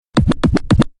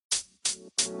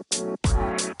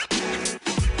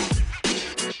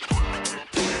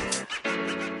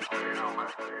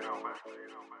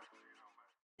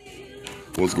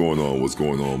What's going on? What's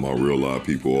going on, my real live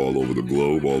people all over the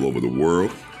globe, all over the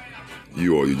world?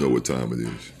 You already know what time it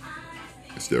is.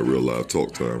 It's that real live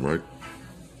talk time, right?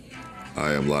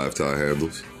 I am Live Tie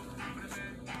Handles.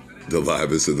 The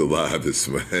livest of the livest,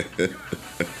 man.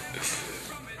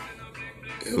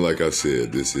 And like I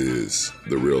said, this is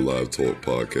the Real Live Talk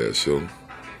podcast show.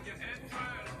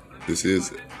 This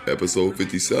is episode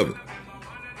 57.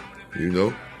 You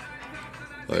know,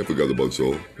 I ain't forgot about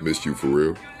y'all. Missed you for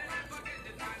real.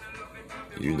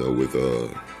 You know, with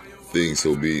things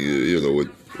so be, you know, with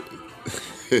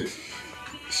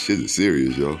shit is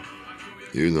serious, y'all.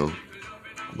 You know,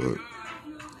 but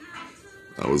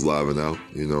I was living out,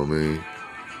 you know what I mean?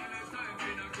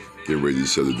 Getting ready to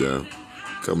shut it down.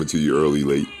 Coming to you early,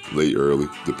 late, early.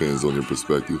 Depends on your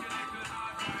perspective.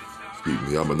 Excuse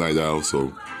me, I'm a night owl,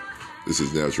 so this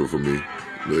is natural for me.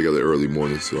 But I got an early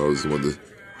morning, so I just wanted to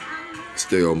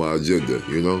stay on my agenda,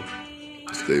 you know?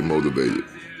 Stay motivated.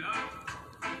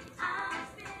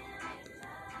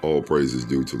 All praise is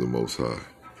due to the Most High.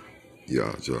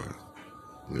 Yah. You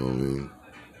know what I mean?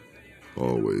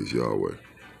 Always Yahweh.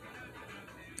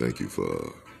 Thank you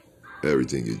for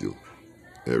everything you do.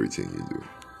 Everything you do.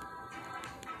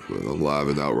 But I'm live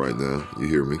and out right now. You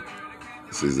hear me?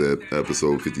 This is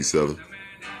episode 57.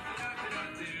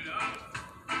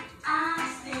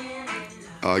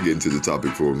 I'll get into the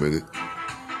topic for a minute.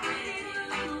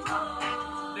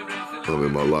 I'm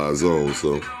in my live zone,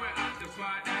 so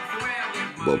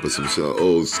bumping some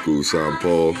old school Sean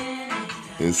Paul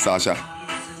and Sasha.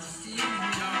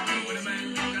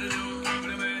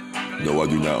 No, I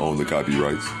do not own the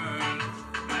copyrights.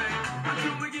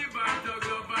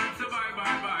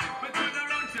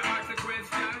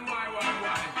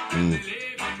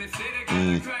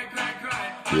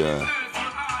 Yeah.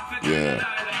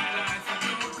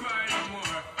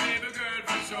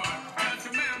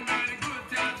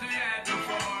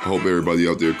 I hope everybody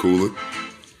out there cooling,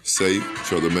 safe,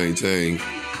 try to maintain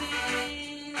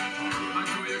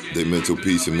their mental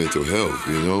peace and mental health,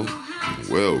 you know,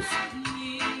 wealth.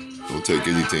 Don't take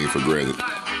anything for granted,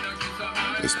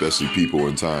 especially people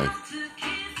and time.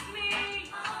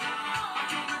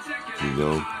 You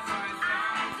know.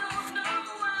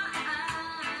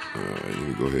 All right, let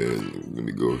me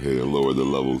go ahead and lower the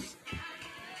levels.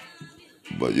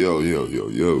 But yo.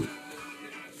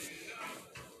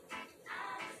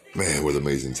 Man, what an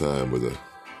amazing time, what a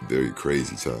very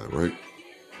crazy time, right?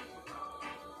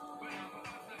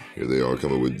 Here they are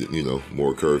coming with, you know,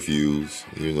 more curfews,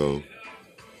 you know.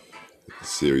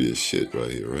 Serious shit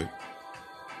right here, right?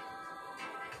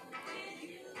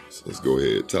 So let's go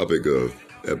ahead. Topic of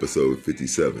episode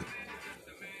 57.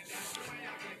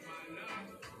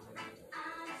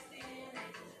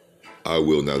 I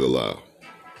will not allow. ...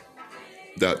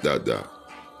 Blah,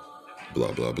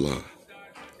 blah, blah.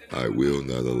 I will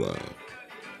not allow.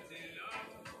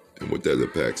 And what that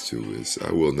impacts to is I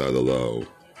will not allow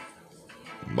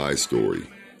my story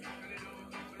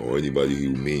or anybody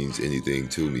who means anything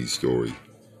to me story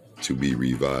to be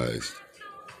revised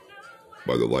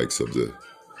by the likes of the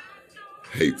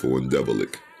hateful and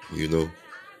devilic, you know?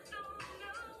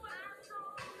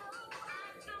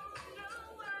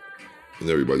 And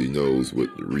everybody knows what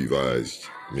revised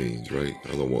means, right?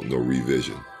 I don't want no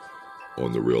revision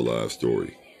on the real live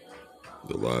story.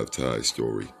 The live Ty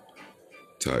story.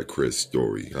 Ty Chris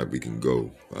story. How we can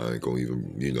go. I ain't gonna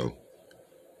even, you know,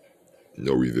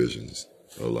 no revisions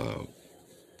allowed.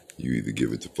 You either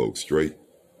give it to folks straight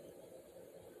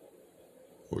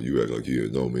or you act like you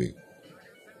didn't know me.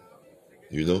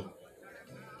 You know?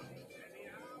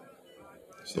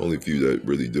 It's the only few that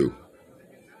really do.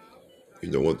 You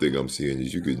know, one thing I'm seeing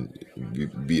is you can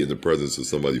be in the presence of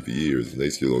somebody for years and they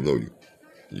still don't know you.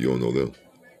 You don't know them.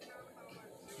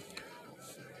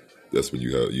 That's when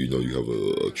you have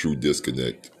a true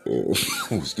disconnect, or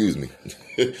excuse me,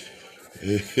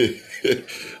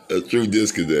 a true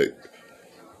disconnect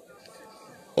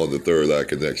on the third eye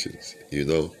connections, you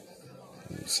know,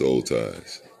 soul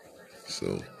ties.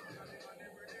 So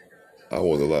I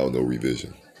won't allow no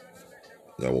revision.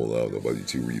 I won't allow nobody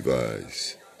to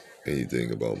revise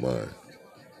anything about mine,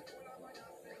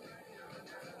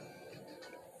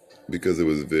 because it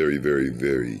was very, very,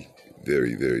 very,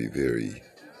 very, very, very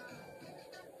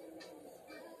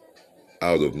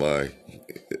out of my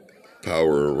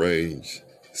power and range,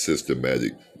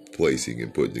 systematic placing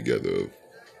and putting together of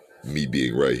me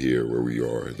being right here where we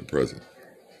are in the present.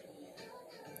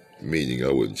 Meaning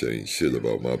I wouldn't change shit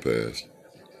about my past.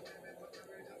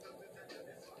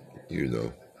 You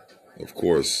know, of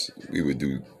course, we would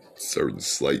do certain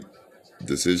slight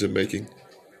decision making,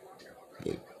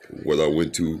 but what I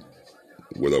went through,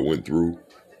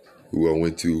 who I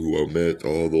went to, who I met,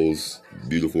 all those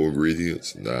beautiful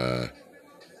ingredients, nah.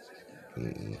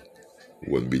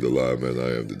 Wouldn't be the live man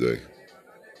I am today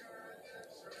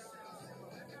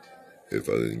if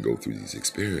I didn't go through these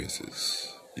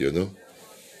experiences, you know?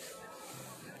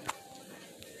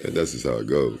 And that's just how it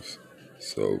goes.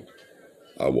 So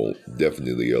I won't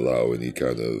definitely allow any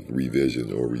kind of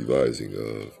revision or revising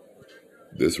of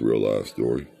this real life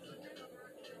story.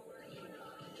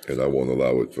 And I won't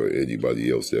allow it for anybody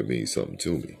else that means something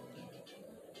to me,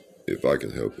 if I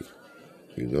can help it,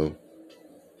 you know?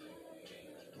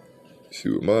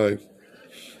 Shoot, mine.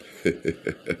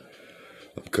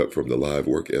 I'm cut from the live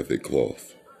work ethic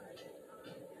cloth.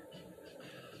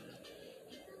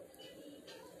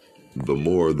 The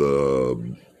more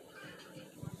the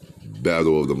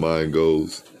battle of the mind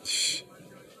goes,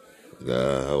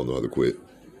 nah, I don't know how to quit.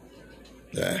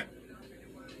 Nah.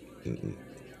 And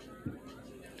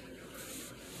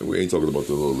we ain't talking about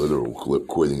the little literal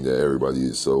quitting that everybody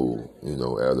is so,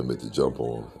 adamant to jump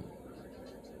on.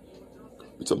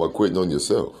 We're talking about quitting on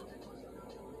yourself.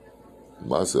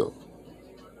 Myself.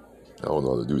 I don't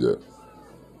know how to do that.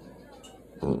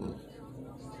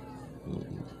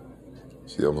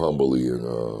 See, I'm humbly and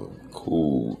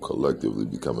cool, collectively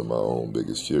becoming my own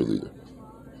biggest cheerleader,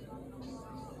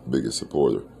 biggest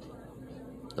supporter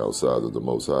outside of the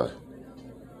Most High.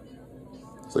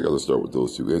 So I got to start with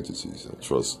those two entities. I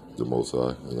trust the Most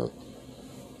High, and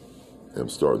I am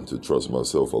starting to trust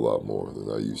myself a lot more than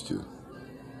I used to.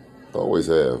 I always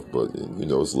have, but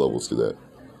it's levels to that.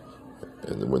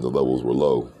 And when the levels were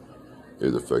low,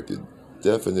 it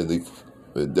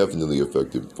definitely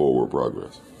affected forward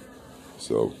progress.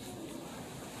 So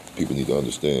people need to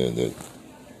understand that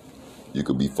you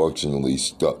could be functionally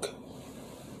stuck.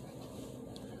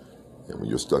 And when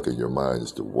you're stuck in your mind,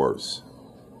 it's the worst.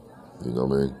 You know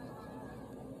what I mean?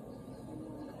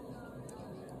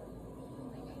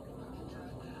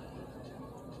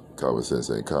 Common sense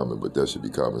ain't common, but that should be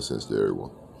common sense to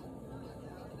everyone.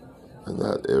 And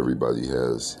not everybody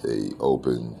has a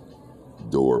open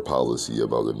door policy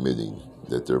about admitting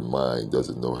that their mind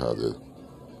doesn't know how to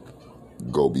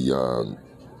go beyond,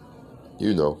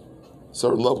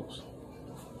 certain levels.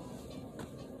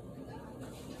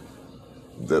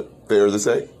 That fair to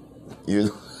say?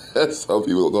 Some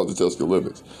people don't know how to test the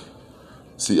limits.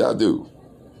 See, I do.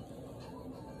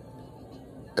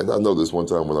 And I know this one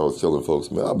time when I was telling folks,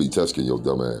 man, I'll be testing your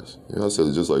dumb ass. I said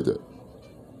it just like that.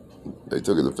 They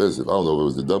took it offensive. I don't know if it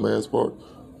was the dumb ass part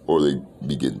or they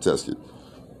be getting tested.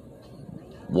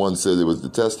 One said it was the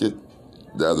tested,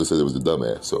 the other said it was the dumb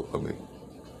ass. So,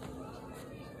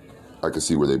 I can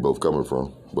see where they both coming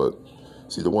from. But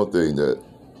see, the one thing that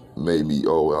made me,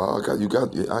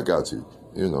 I got you.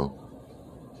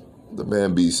 The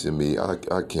man beast in me, I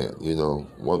can't,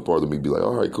 One part of me be like,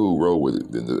 all right, cool, roll with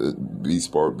it. Then the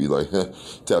beast part be like,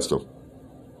 test them.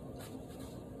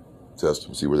 Test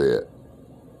them, see where they at.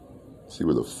 See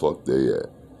where the fuck they at.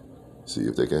 See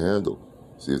if they can handle.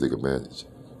 See if they can manage.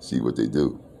 See what they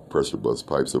do. Pressure bust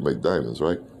pipes or make diamonds,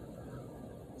 right?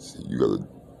 See, you got a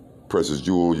precious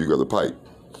jewel, you got a pipe.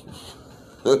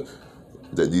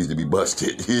 That needs to be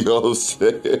busted, you know what I'm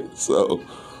saying? So,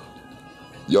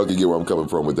 y'all can get where I'm coming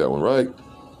from with that one, right?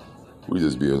 We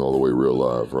just being all the way real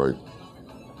live, right?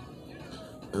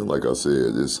 And like I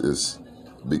said, it's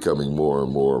becoming more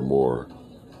and more and more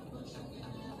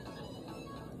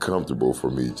comfortable for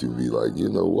me to be like, you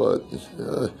know what?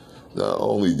 Not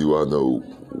only do I know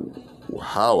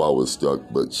how I was stuck,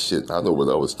 but shit, I know what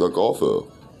I was stuck off of.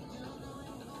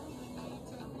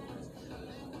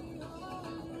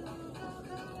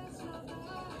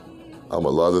 I'm a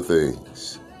lot of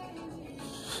things.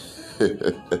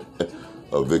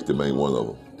 A victim ain't one of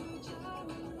them.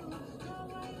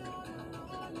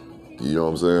 You know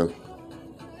what I'm saying?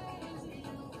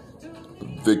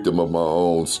 Victim of my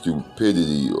own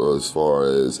stupidity as far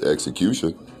as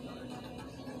execution.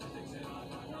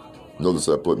 Notice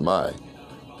I put my,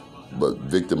 but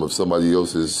victim of somebody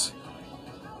else's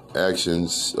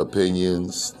actions,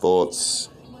 opinions, thoughts.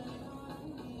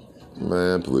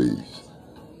 Man, please.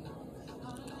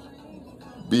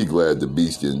 Be glad the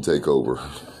beast didn't take over.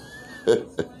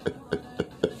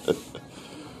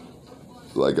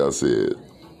 Like I said,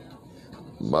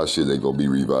 my shit ain't gonna be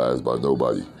revised by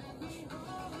nobody.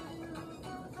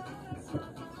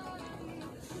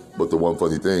 But the one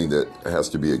funny thing that has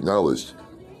to be acknowledged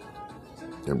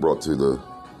and brought to the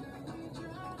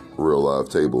real live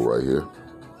table right here,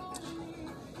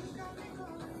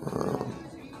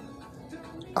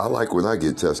 I like when I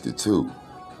get tested too.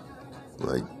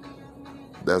 Like,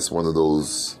 that's one of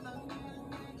those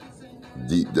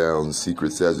deep down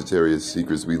secret Sagittarius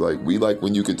secrets we like. We like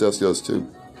when you can test us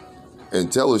too.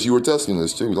 And tell us you were testing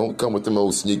us too. Don't come with them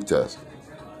old sneak tests.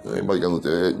 Ain't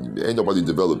nobody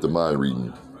developed the mind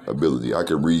reading ability. I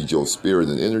can read your spirit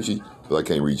and energy, but I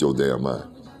can't read your damn mind.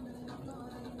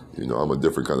 I'm a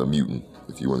different kind of mutant,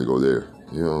 if you want to go there.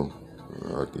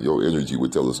 Your energy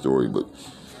would tell a story, but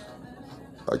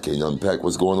I can't unpack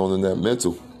what's going on in that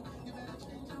mental.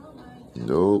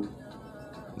 Nope.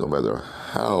 No matter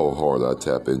how hard I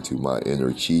tap into my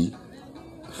inner chi,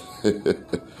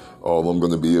 all I'm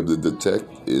going to be able to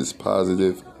detect is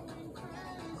positive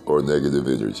or negative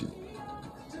energy.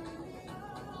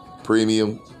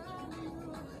 Premium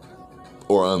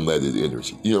or unleaded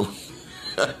energy.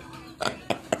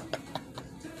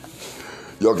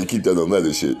 Y'all can keep that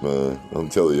unleaded shit, man. I'm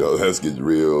telling y'all, that's getting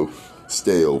real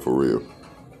stale for real.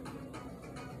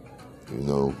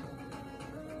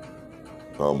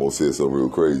 I almost said something real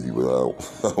crazy, but I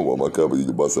don't want my company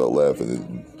to bust out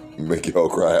laughing and make y'all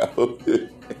cry out.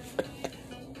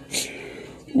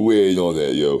 We ain't on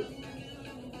that, yo.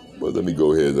 But let me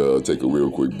go ahead and take a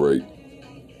real quick break.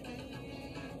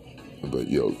 But,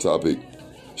 topic,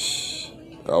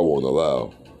 I won't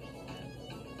allow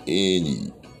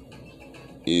any,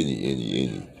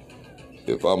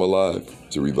 if I'm alive,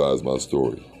 to revise my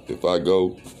story. If I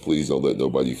go, please don't let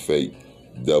nobody fake,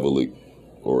 devilic,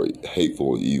 or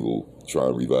hateful and evil try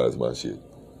and revise my shit.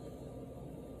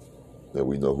 Now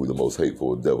we know who the most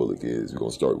hateful and devilic is. We're going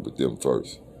to start with them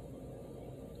first.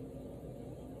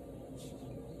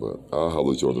 But I'll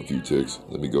holler at you on a few ticks.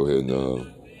 Let me go ahead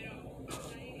and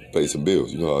pay some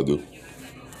bills. You know how I do.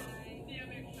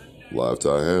 Live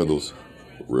tie handles.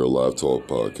 Real Live Talk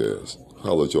podcast.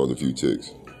 Holler at you on a few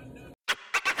ticks.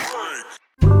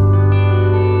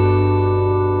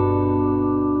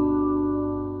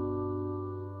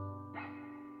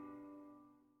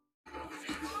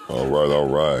 All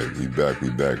right. We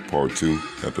back. Part 2,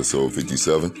 episode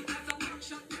 57.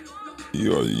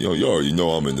 You already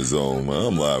know I'm in the zone, man.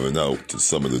 I'm living out to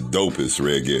some of the dopest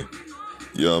reggae.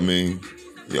 You know what I mean?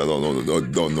 Y'all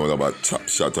don't know about Top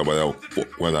Shot, talk about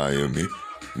when I am me,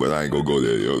 but I ain't gonna go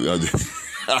there, yo.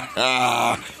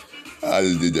 I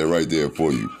just did that right there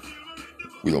for you.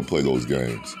 We don't play those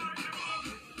games,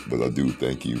 but I do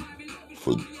thank you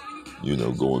for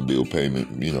going bill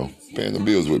payment, paying the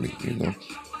bills with me.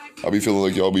 I be feeling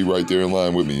like y'all be right there in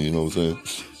line with me. You know what I'm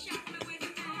saying?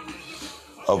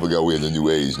 I forgot we're in the new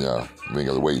age now. We ain't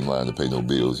got to wait in line to pay no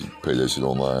bills. You pay that shit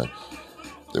online.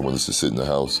 They want us to sit in the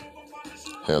house,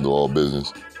 handle all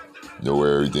business, know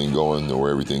where everything going, know where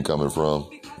everything coming from.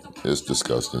 It's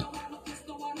disgusting.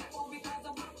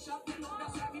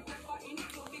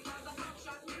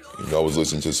 I was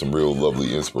listening to some real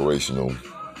lovely, inspirational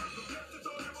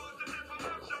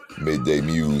Midday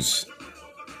Muse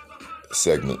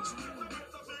segments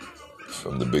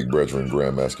from the Big Brethren,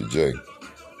 Grandmaster Jay.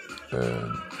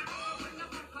 And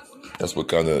that's what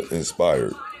kind of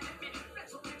inspired.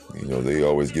 They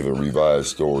always giving revised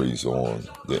stories on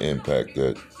the impact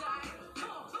that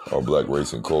our black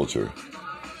race and culture,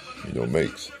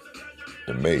 makes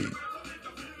and made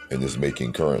and is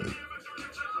making currently.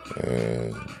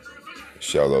 And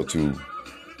shout out to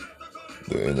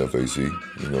the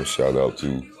NFAC, shout out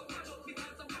to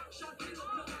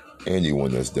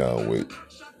anyone that's down with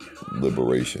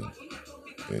liberation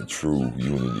and true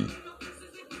unity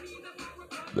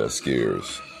that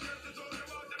scares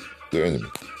the enemy.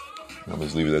 I'll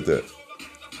just leave it at that.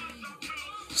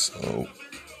 So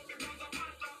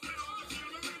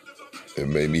it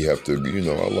made me have to,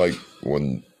 I like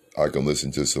when I can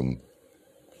listen to some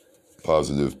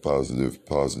positive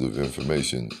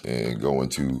information and go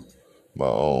into my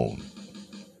own,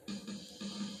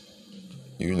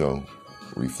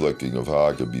 reflecting of how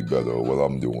I could be better or what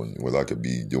I'm doing, what I could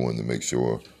be doing to make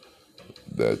sure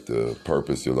that the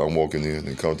purpose that I'm walking in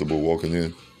and comfortable walking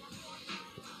in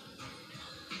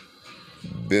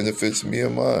benefits me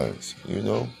and mine,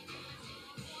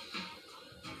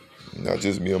 Not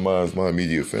just me and mine, my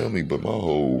immediate family, but my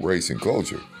whole race and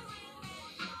culture.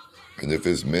 And if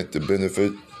it's meant to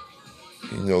benefit,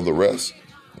 the rest,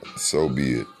 so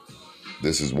be it.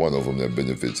 This is one of them that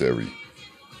benefits every.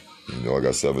 I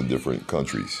got 7 different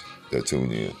countries that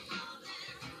tune in.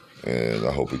 And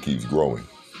I hope it keeps growing.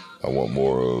 I want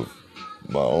more of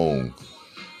my own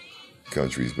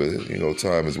countries. But,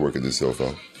 time is working itself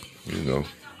out.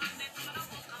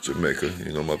 Jamaica,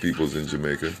 my people's in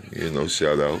Jamaica.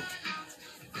 Shout out.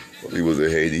 My people's in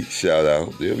Haiti, shout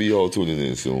out. They'll be all tuning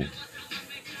in soon.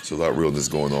 There's a lot of realness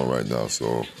going on right now,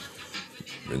 so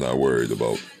we're not worried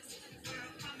about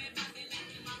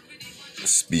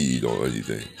speed or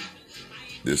anything.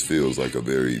 This feels like a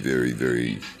very, very,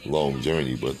 very long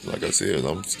journey, but like I said,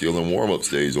 I'm still in warm-up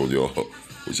stage on y'all.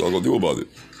 What y'all gonna do about it?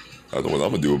 I know what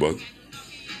I'm going to do about it.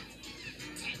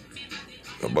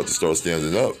 I'm about to start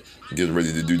standing up, getting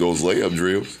ready to do those layup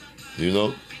drills, you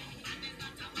know?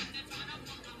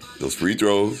 Those free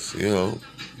throws, you know.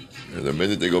 In a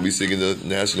minute, they're going to be singing the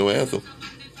national anthem.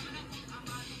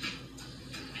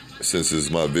 Since it's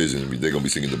my vision, they're going to be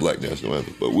singing the black national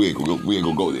anthem. But we ain't going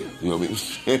to go there, you know what I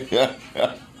mean?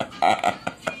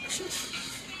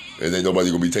 And ain't nobody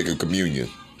going to be taking communion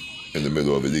in the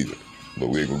middle of it either. But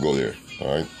we ain't going to go there,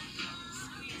 all right?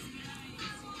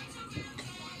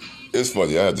 It's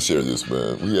funny, I had to share this,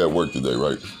 man. We had work today,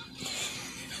 right?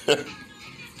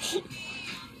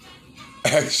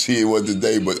 Actually, it wasn't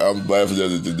today, but I'm laughing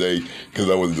at it today because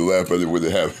I wanted to laugh at it when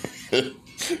it happened.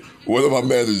 One of my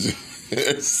managers,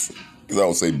 because I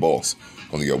don't say boss,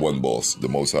 only got one boss, the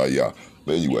Most High Yah.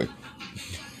 But anyway,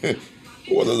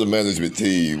 one of the management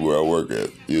team where I work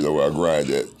at, you know, where I grind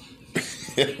at,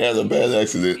 had a bad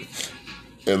accident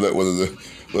and let one of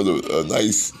a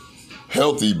nice,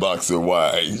 healthy box of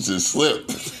wine just slip.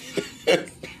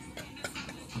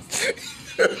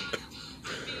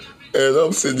 And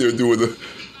I'm sitting there doing a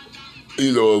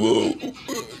little,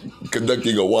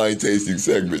 conducting a wine tasting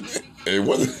segment. And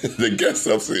one of the guests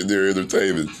I'm sitting there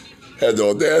entertaining had the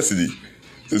audacity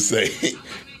to say,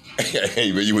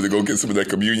 hey, man, you want to go get some of that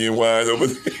communion wine over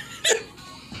there?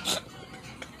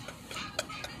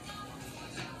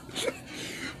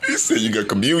 He said, you got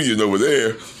communion over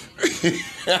there.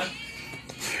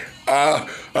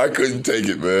 I couldn't take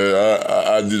it, man.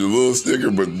 I did a little sticker,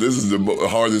 but this is the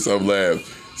hardest I've laughed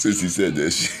since he said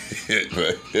that shit,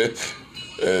 man.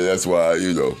 And that's why,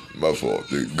 my fault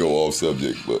to go off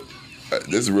subject. But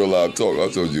this is real live talk. I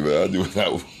told you, man, I do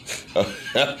that.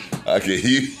 I can,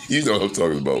 you know what I'm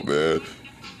talking about, man.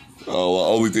 The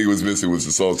only thing was missing was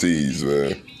the saltines,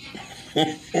 man.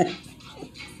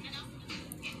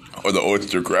 Or the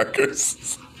oyster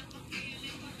crackers.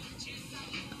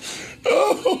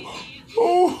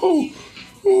 Oh,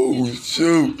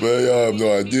 shoot, man. Y'all have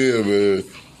no idea, man.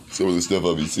 Some of the stuff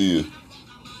I be seeing.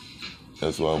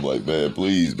 That's why I'm like, man,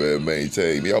 please, man,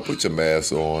 maintain. Y'all put your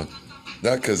mask on.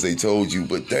 Not because they told you,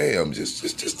 but damn, just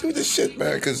do this shit,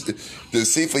 man. Because to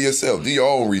see for yourself. Do your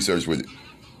own research with it.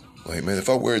 Like, man, if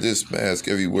I wear this mask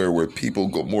everywhere where people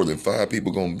go, more than 5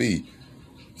 people gonna be,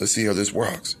 let's see how this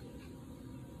works.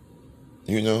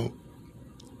 You know?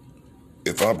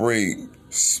 If I bring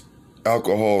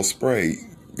alcohol spray,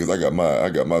 because I got my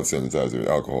sanitizer in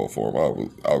alcohol form. I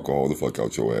will alcohol the fuck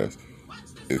out your ass.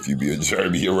 If you be a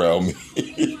germy around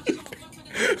me,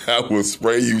 I will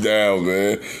spray you down,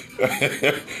 man.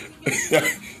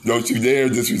 Don't you dare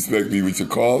disrespect me with your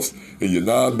coughs and your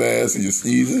non-masks and your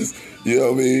sneezes. You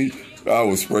know what I mean? I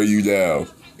will spray you down.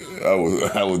 I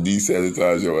will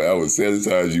desanitize your ass. I will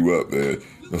sanitize you up, man.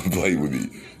 Don't play with me.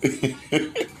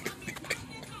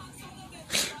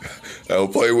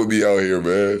 Don't play with me out here,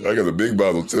 man. I got a big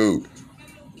bottle, too.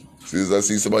 As soon as I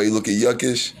see somebody looking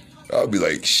yuckish, I'll be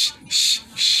like, shh, shh,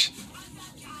 shh.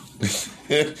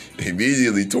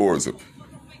 Immediately towards them.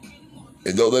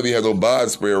 And don't let me have no body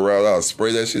spray around. I'll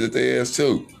spray that shit at their ass,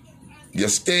 too. You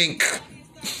stink.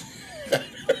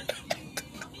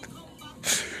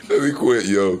 Let me quit,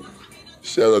 yo.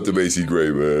 Shout out to Macy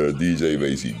Gray, man. DJ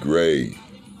Macy Gray.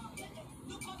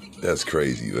 That's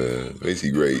crazy, man. Macy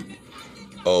Gray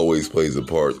always plays a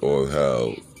part on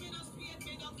how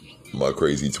my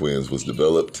crazy twins was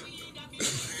developed.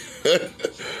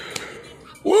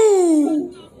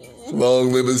 Woo!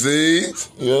 Long limousines.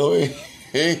 You know what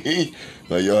I mean?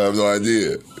 Like, y'all have no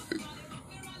idea.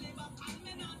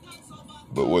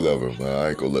 But whatever, man. I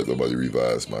ain't gonna let nobody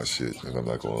revise my shit. And I'm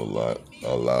not gonna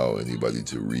allow anybody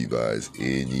to revise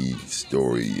any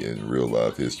story in real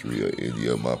life history of any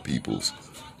of my peoples,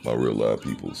 my real life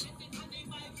peoples.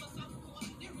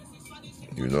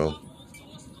 You know?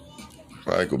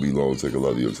 I ain't gonna be long, take a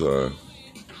lot of your time.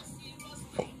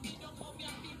 Oh.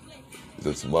 Is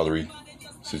that some lottery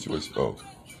situation? Oh.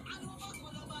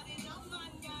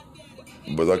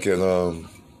 But I can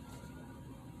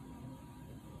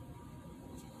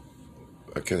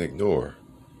ignore.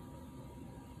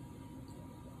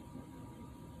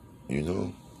 You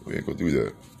know? We ain't gonna do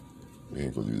that. We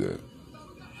ain't gonna do that.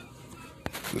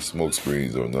 The smoke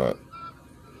screens are not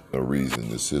a reason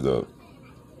to sit up.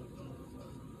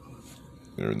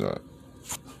 They're not.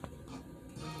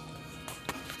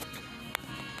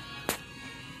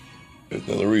 It's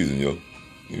not a reason, yo.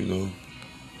 You know?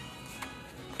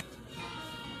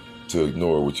 To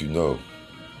ignore what you know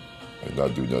and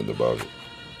not do nothing about it.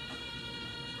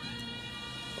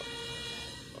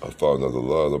 I found out a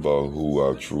lot about who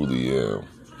I truly am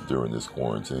during this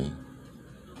quarantine.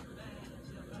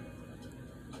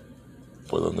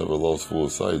 But I never lost full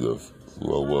sight of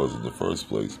who I was in the first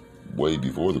place, way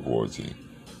before the quarantine.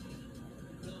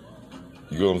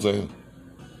 You know what I'm saying?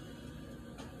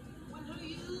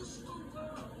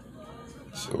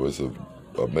 So it's an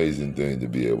amazing thing to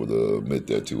be able to admit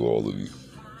that to all of you.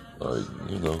 Like,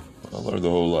 I learned a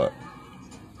whole lot.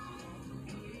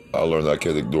 I learned I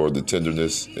can't ignore the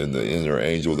tenderness and the inner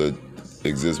angel that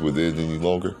exists within any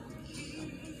longer.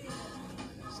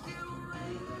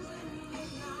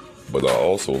 But I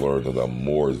also learned that I'm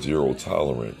more zero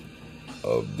tolerant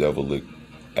of devilic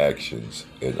actions,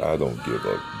 and I don't give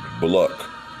a bluck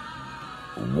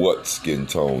what skin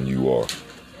tone you are.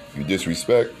 You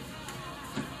disrespect,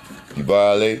 you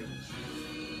violate,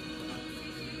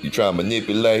 you try to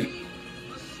manipulate,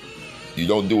 you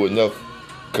don't do enough,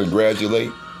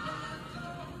 congratulate.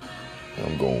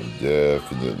 I'm going to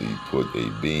definitely put a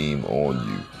beam on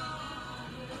you.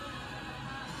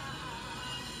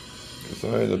 Because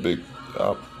I ain't a big...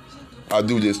 I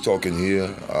do this talking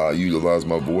here. I utilize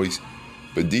my voice.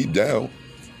 But deep down,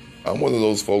 I'm one of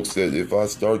those folks that if I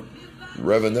start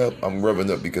revving up, I'm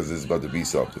revving up because it's about to be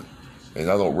something.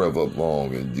 And I don't rev up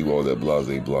long and do all that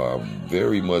blase blah. I'm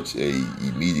very much a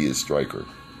immediate striker.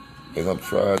 And I'm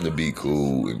trying to be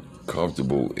cool and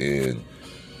comfortable in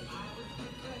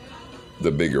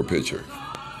the bigger picture.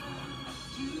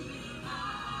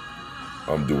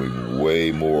 I'm doing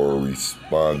way more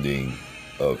responding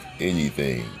of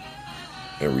anything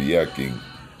and reacting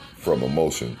from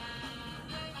emotion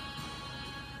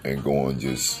and going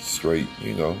just straight,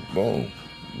 boom,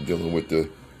 dealing with the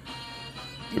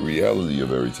reality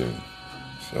of everything.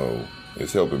 So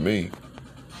it's helping me.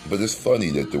 But it's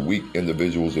funny that the weak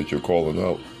individuals that you're calling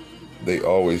out, they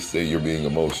always say you're being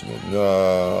emotional.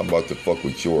 Nah, I'm about to fuck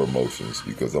with your emotions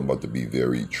because I'm about to be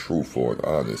very truthful and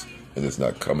honest. And it's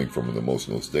not coming from an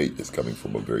emotional state. It's coming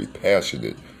from a very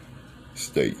passionate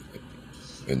state.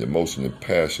 And emotion and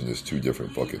passion is two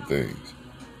different fucking things,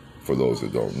 for those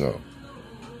that don't know.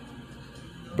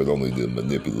 But only the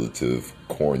manipulative,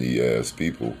 corny-ass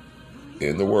people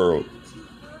in the world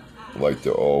like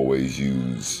to always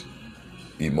use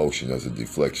emotion as a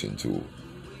deflection tool.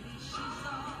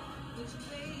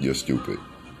 You're stupid.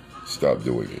 Stop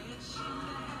doing it.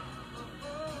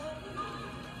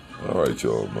 All right,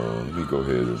 y'all, man. Let me go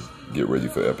ahead and get ready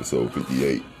for episode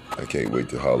 58. I can't wait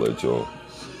to holler at y'all.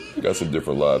 We got some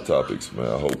different live topics, man.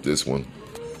 I hope this one,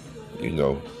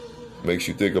 makes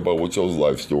you think about what your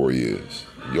life story is,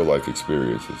 your life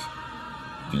experiences.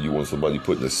 Do you want somebody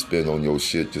putting a spin on your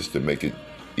shit just to make it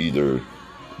either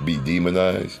be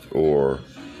demonized or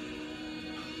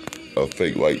a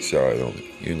fake light shine on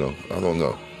it? I don't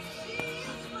know.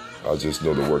 I just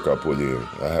know the work I put in.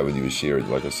 I haven't even shared,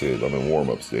 like I said, I'm in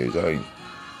warm-up stage. I ain't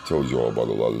told you all about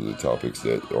a lot of the topics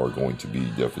that are going to be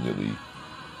definitely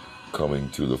coming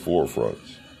to the forefront.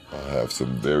 I have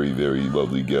some very, very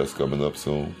lovely guests coming up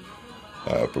soon.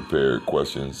 I have prepared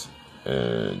questions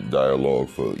and dialogue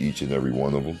for each and every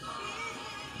one of them.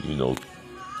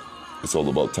 It's all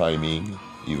about timing,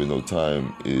 even though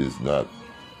time is not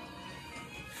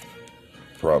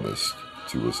promised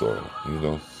to us all,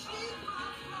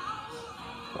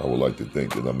 I would like to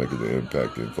think that I'm making an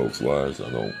impact in folks' lives. I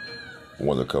don't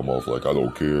want to come off like I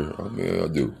don't care. I mean, I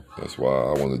do. That's why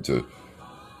I wanted to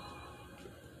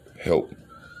help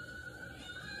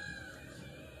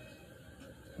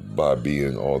by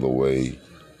being all the way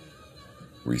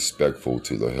respectful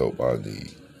to the help I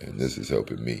need. And this is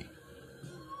helping me.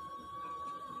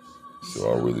 So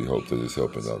I really hope that it's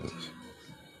helping others.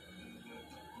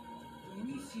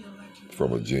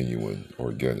 From a genuine,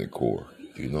 organic core,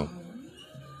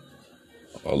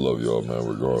 I love y'all, man,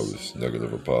 regardless,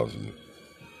 negative or positive.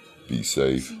 Be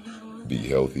safe, be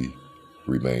healthy,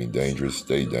 remain dangerous,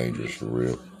 stay dangerous for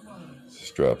real.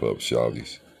 Strap up,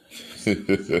 shouties.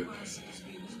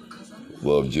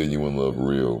 Love genuine, love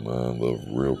real, man. Love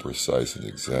real, precise, and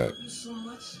exact.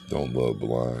 Don't love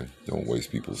blind. Don't waste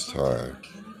people's time.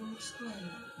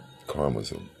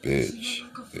 Karma's a bitch,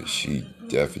 and she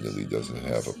definitely doesn't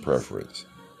have a preference.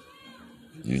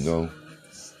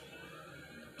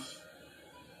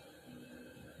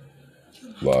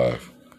 Live.